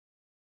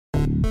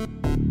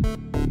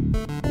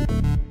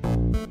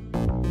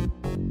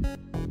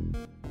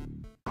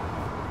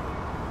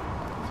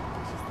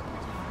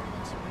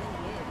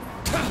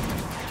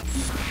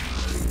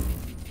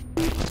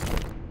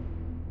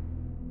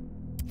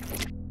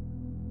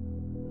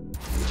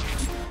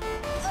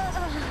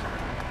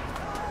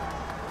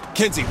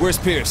Kinsey, where's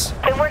Pierce?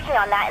 Been working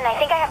on that, and I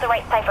think I have the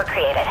right cipher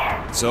created.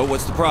 So,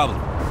 what's the problem?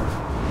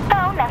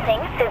 Oh, nothing.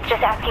 Sid's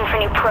just asking for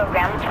new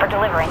programs for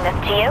delivering this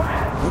to you.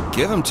 Well,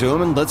 give them to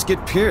him and let's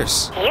get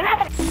Pierce. You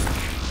haven't...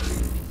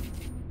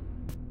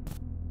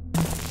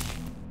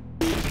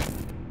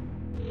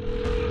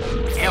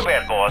 You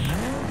bet, boss.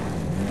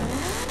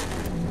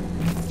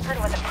 Heard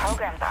what the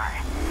programs are.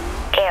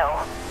 Ew.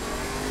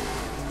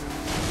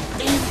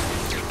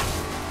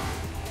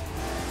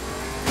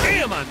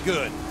 Damn, I'm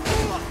good!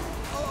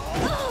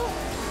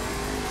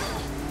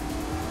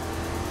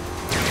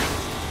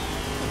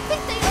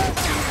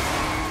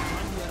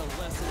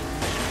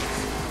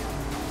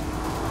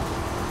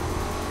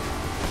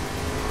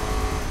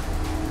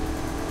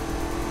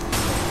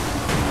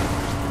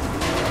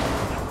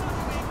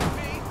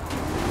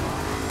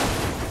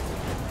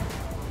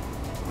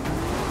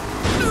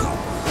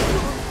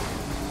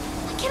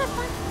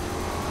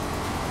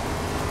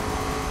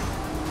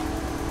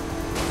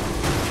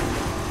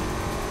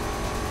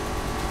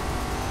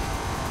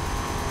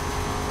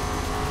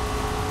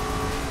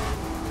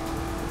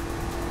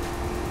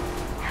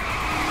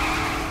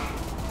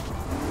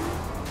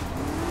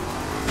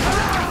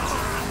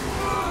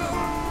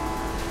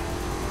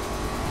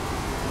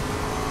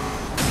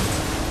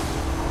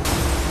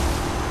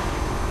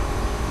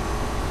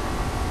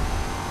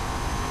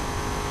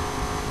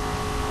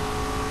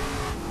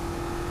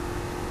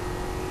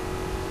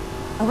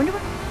 I wonder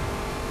what...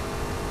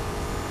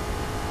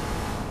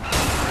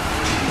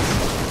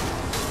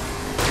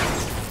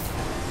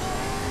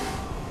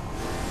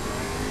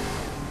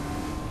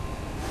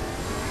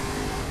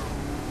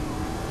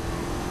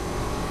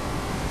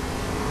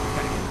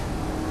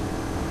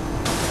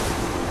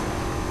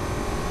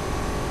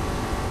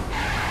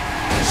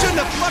 Shouldn't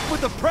have fucked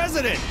with the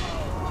president!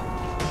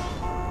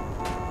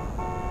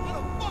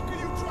 How the fuck are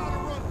you trying to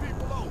run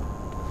people over?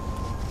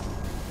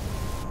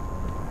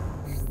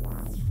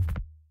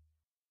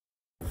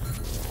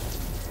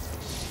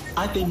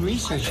 I've been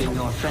researching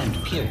your friend,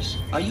 Pierce.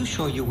 Are you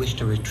sure you wish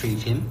to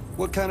retrieve him?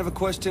 What kind of a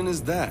question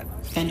is that?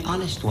 An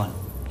honest one.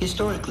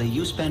 Historically,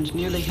 you spend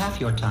nearly half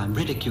your time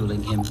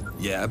ridiculing him,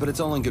 Yeah, but it's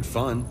all in good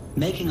fun.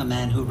 making a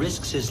man who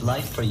risks his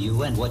life for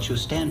you and what you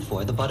stand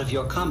for the butt of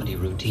your comedy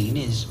routine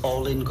is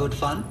all in good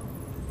fun?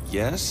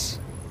 Yes?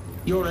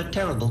 You're a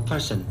terrible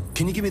person.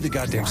 Can you give me the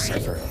goddamn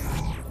cipher?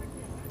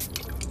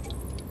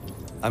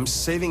 I'm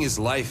saving his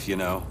life, you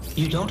know.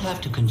 You don't have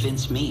to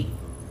convince me.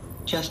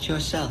 Just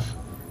yourself.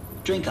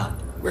 Drink up.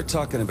 We're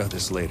talking about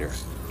this later.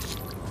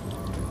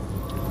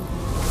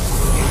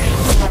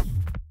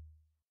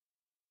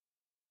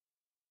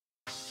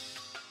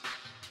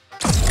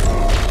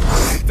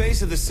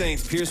 Face of the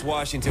Saints, Pierce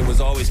Washington was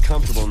always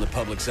comfortable in the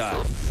public's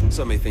eye.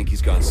 Some may think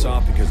he's gone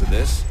soft because of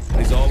this, but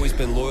he's always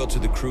been loyal to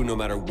the crew no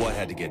matter what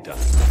had to get done.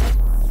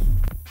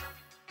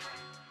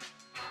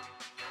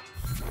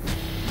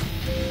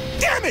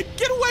 Damn it!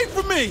 Get away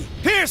from me!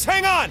 Pierce,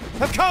 hang on!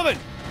 I'm coming!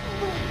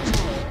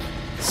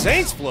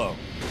 Saints flow?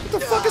 What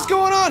the fuck is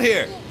going on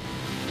here?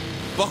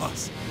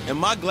 Boss,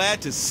 am I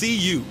glad to see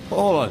you?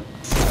 Hold on.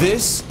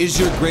 This is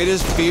your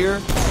greatest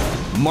fear?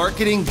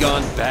 Marketing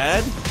gone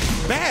bad?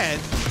 Bad?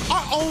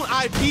 Our own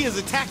IP is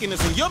attacking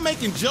us and you're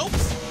making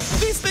jokes?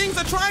 These things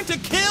are trying to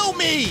kill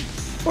me!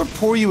 Or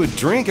pour you a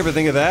drink, ever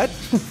think of that?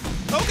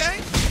 Okay,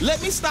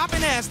 let me stop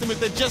and ask them if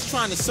they're just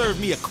trying to serve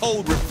me a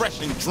cold,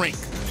 refreshing drink.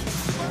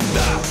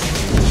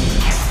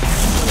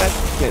 That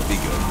can't be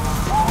good.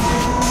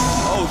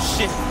 Oh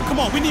shit, come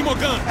on, we need more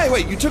guns. Hey,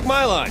 wait, you took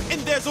my line. And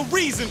there's a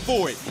reason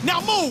for it.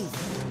 Now move!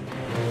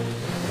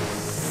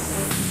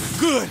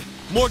 Good,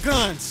 more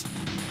guns.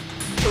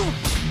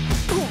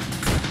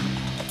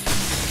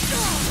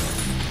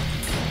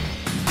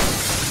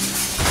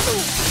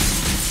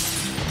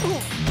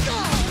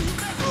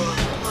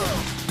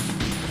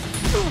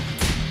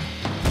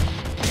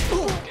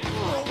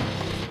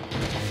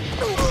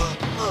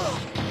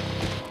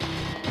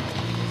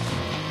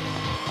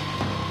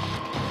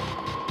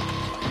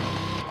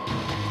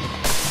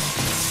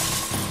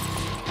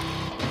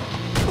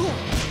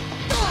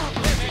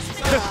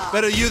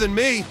 Better you than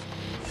me.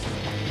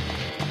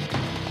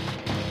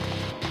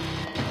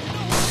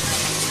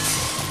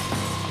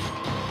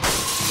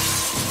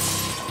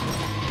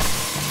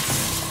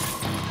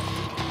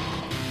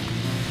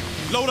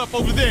 Load up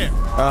over there.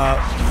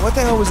 What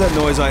the hell was that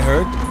noise I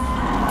heard?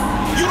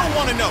 You don't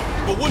want to know,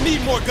 but we'll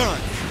need more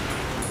guns.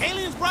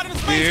 Aliens brought in a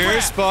Here,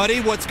 spacecraft.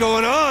 Spotty, what's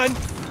going on?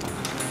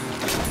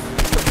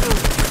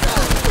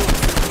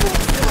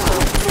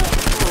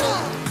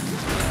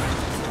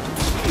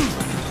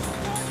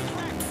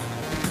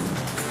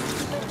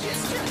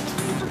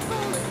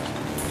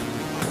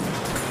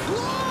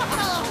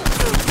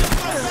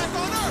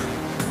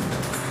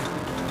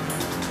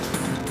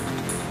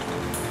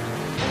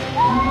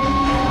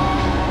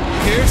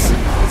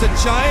 There's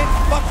a giant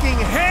fucking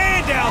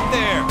hand out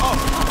there! Oh,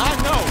 I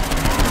know.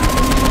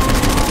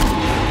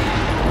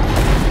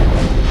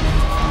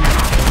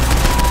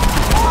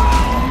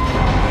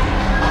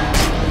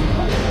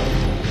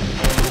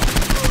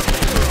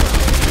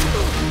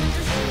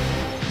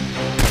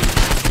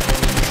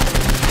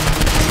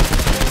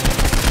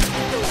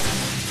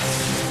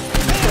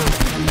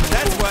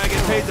 That's why I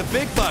get paid the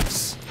big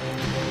bucks.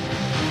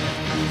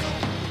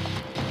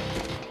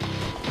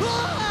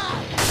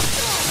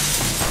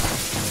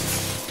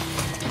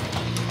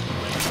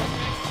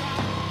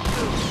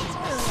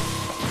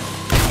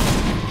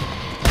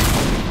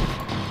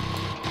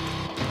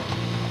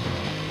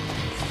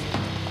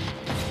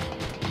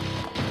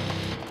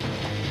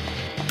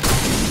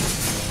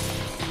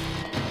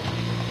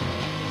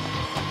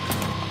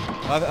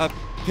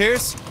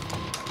 Pierce?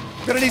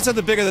 I'm gonna need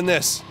something bigger than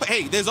this. But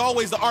hey, there's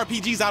always the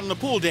RPGs out on the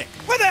pool deck.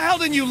 Why the hell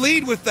didn't you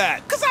lead with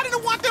that? Because I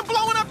didn't want them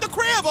blowing up the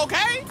crib,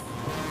 okay?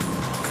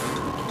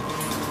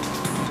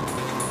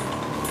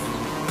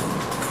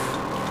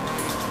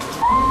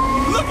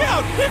 Look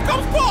out! Here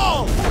comes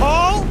Paul!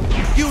 Paul?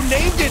 You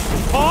named it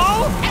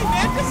Paul? Hey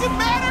man, does it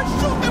matter?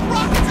 Shoot them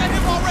rockets at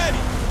him already!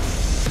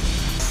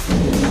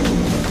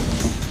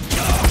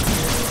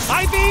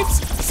 High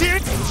beams?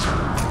 Seriously?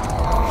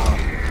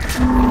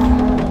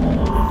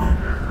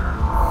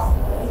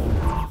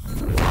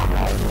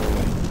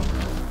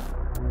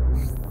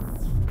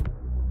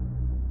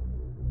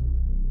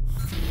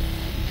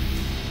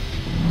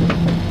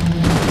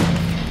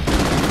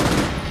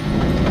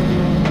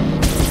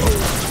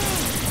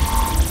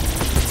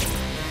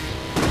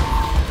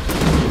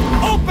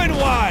 Open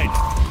wide!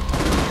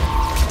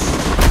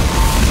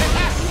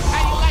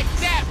 How you like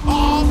that,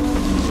 Paul?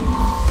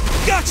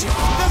 Gotcha!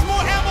 There's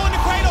more ammo in the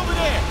crate over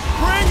there!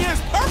 Bring his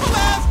purple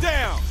ass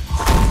down!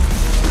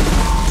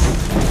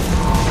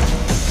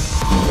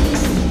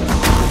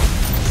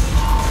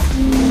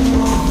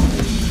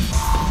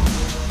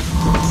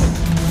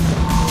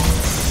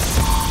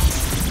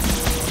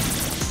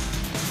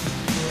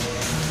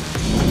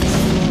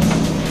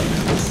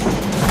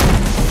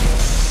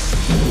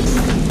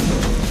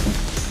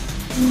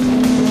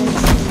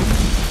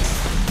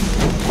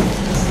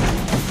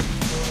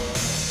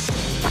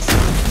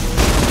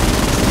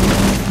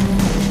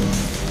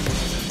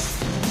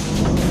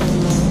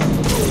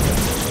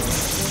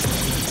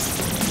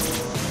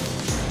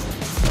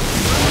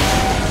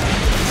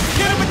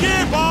 Get him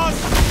again, boss!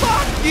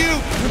 Fuck you!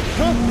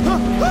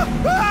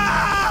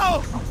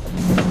 Ow!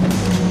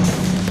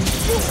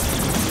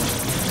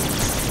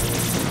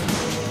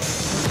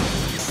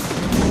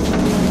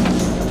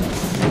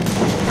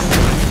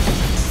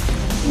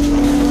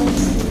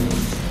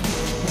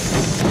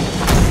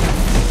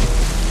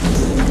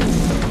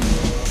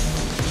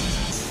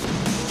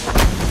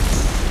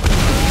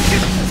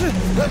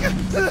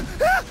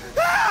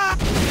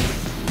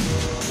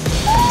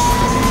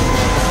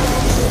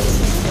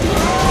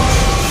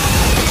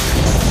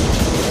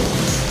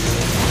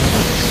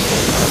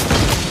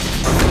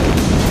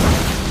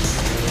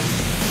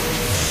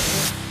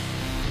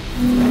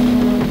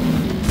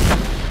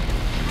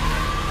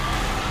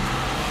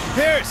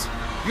 Pierce,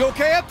 you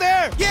okay up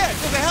there? Yeah,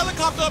 there's a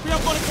helicopter up here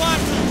I'm gonna climb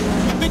to.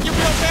 You think you'll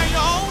be okay on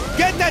your own?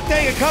 Get in that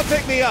thing and come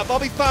pick me up. I'll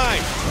be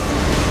fine.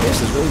 Pierce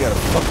has really got a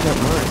fucked up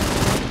mind.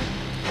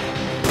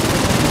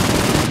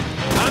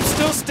 I'm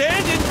still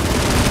standing.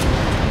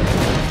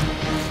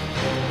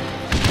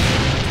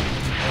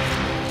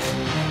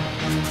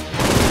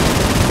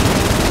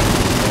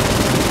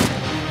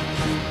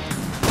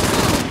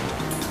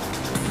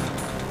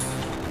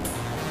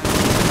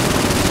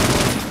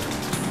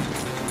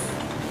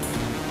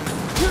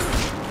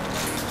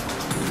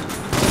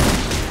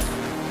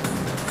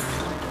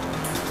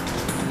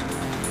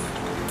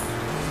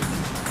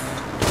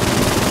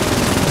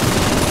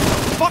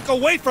 Fuck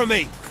away from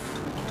me!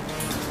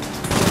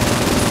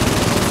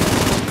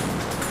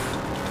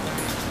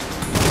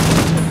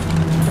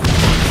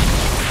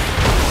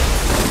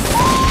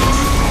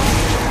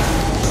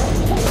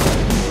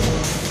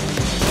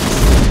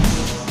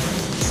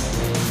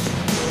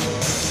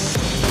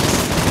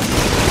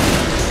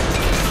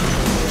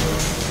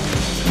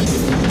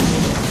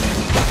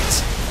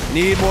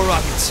 Need more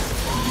rockets.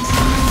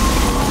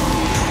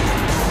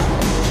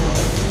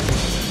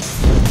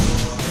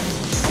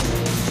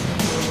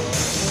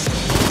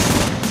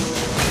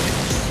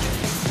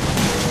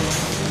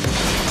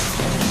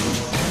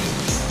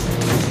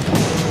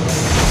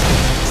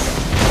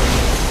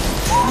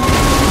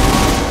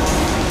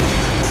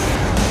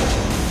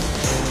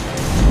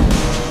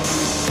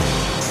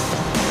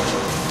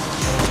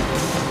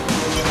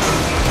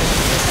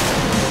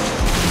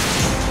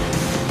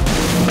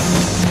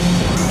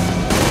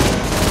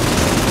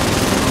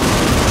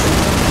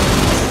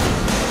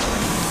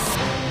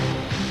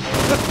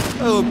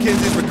 Oh,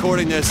 Kinsey's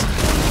recording this.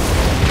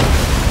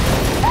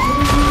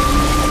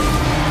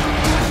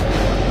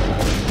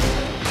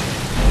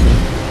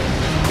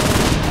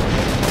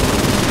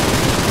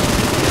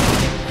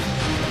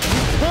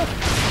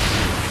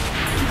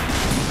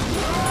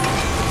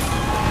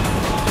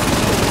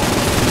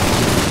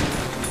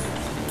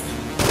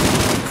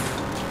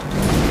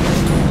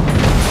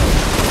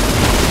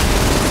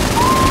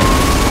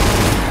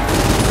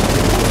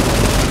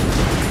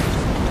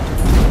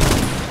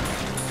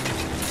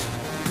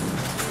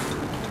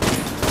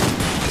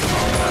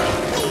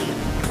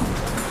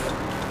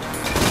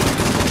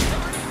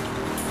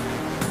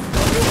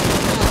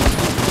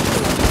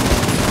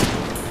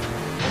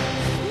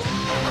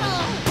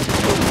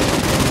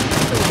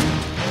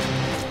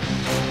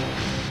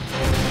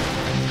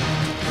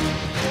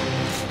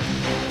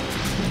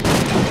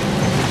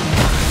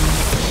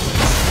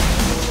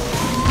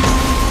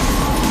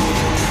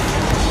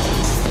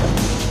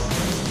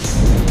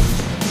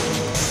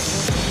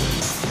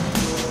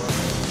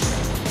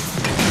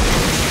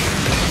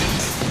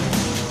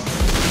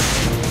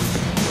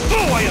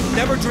 I'm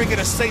never drinking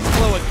a Saint's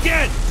Flow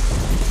again!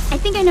 I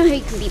think I know how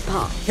you can beat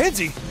Paul.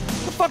 Kenzie,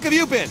 where the fuck have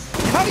you been?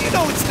 How do you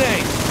know its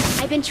name?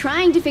 I've been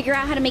trying to figure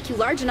out how to make you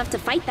large enough to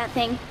fight that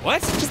thing.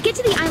 What? Just get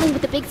to the island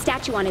with the big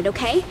statue on it,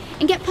 okay?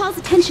 And get Paul's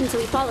attention so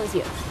he follows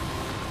you.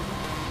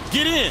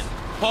 Get in.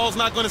 Paul's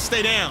not gonna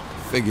stay down.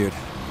 Figured.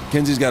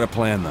 Kenzie's got a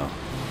plan, though.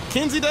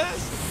 Kenzie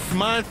does?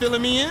 Mind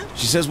filling me in?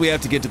 She says we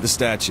have to get to the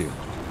statue.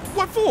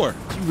 What for?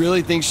 You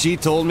really think she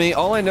told me?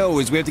 All I know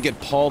is we have to get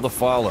Paul to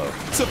follow.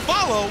 To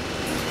follow?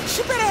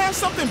 She better have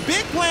something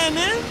big planned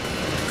then. What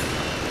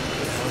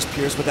the hell is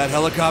Pierce with that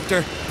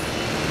helicopter?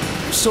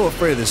 I'm so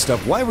afraid of this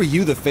stuff. Why were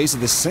you the face of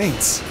the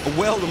Saints?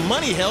 Well, the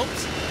money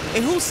helps.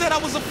 And who said I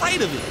was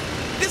afraid of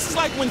it? This is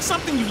like when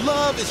something you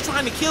love is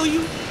trying to kill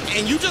you,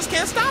 and you just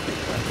can't stop it.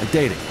 Like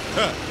dating.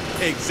 Huh,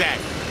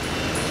 exactly.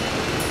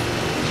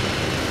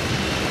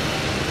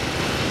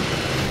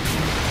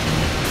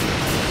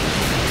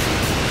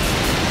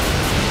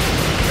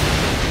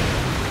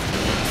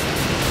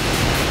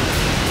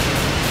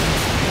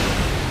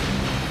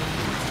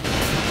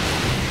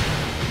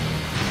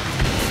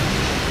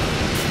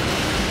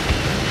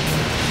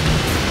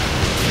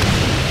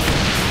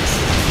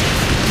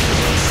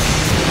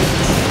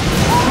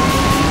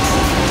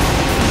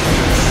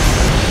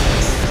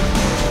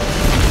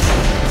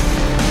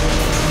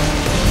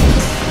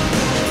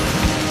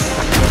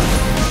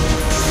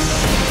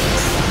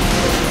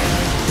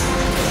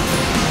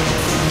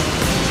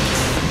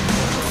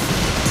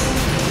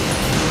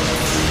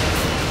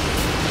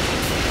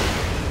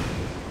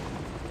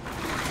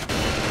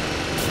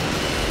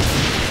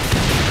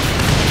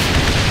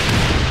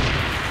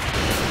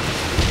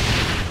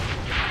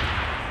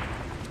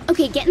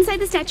 Okay, get inside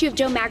the statue of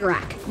Joe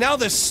Magarak. Now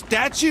the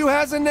statue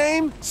has a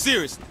name?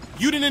 Seriously,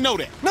 you didn't know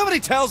that. Nobody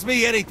tells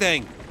me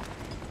anything.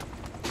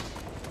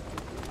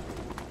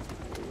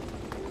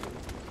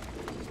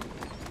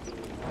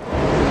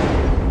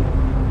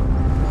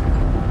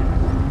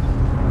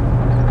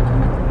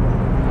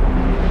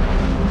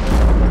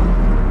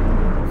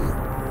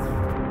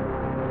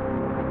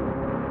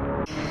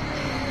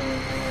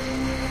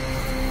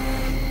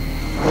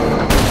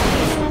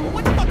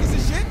 What the fuck is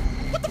this shit?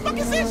 What the fuck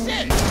is this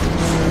shit?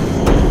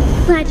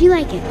 Glad you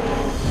like it.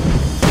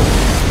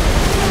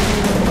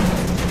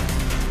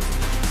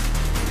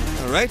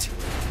 All right,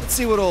 let's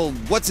see what old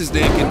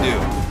what's-his-name can do.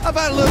 How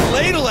about a little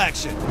ladle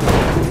action?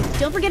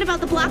 Don't forget about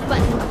the block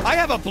button. I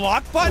have a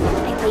block button?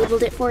 I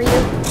labeled it for you.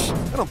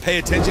 I don't pay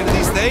attention to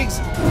these things.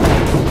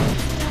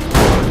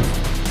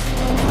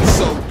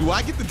 So, do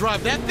I get to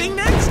drive that thing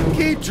next?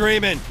 Keep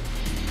dreaming.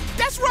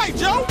 That's right,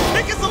 Joe.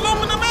 Pick his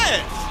aluminum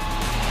ass.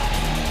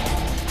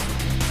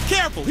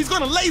 Careful, he's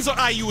gonna laser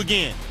eye you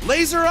again.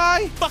 Laser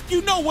eye? Fuck,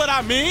 you know what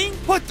I mean.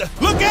 What the?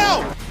 Look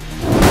out!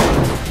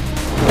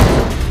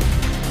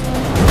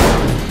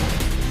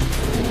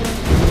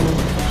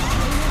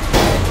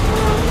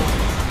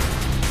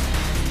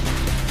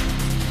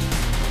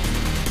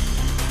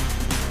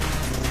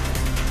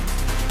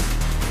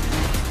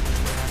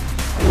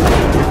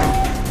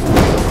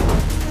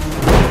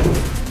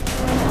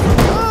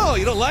 Oh,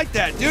 you don't like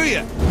that, do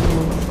you?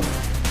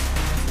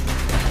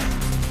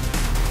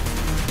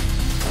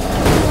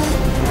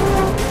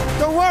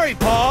 Don't worry,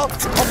 Paul.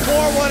 I'll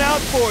pour one out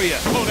for you.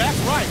 Oh, that's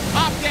right.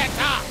 Pop that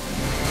top.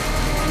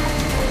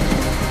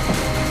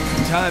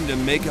 Time to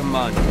make a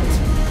monument.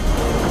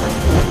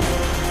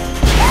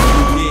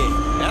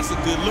 Yeah, that's a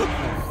good look.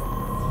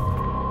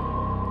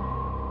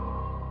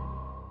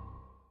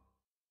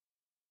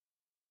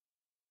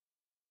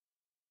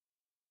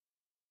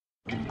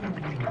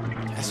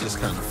 That's just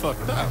kind of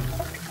fucked up.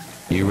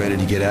 You ready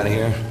to get out of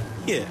here?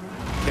 Yeah,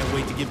 can't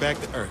wait to get back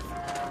to Earth.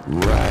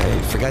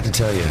 Right. Forgot to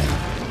tell you.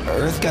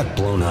 Earth got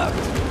blown up.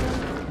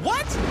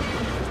 What?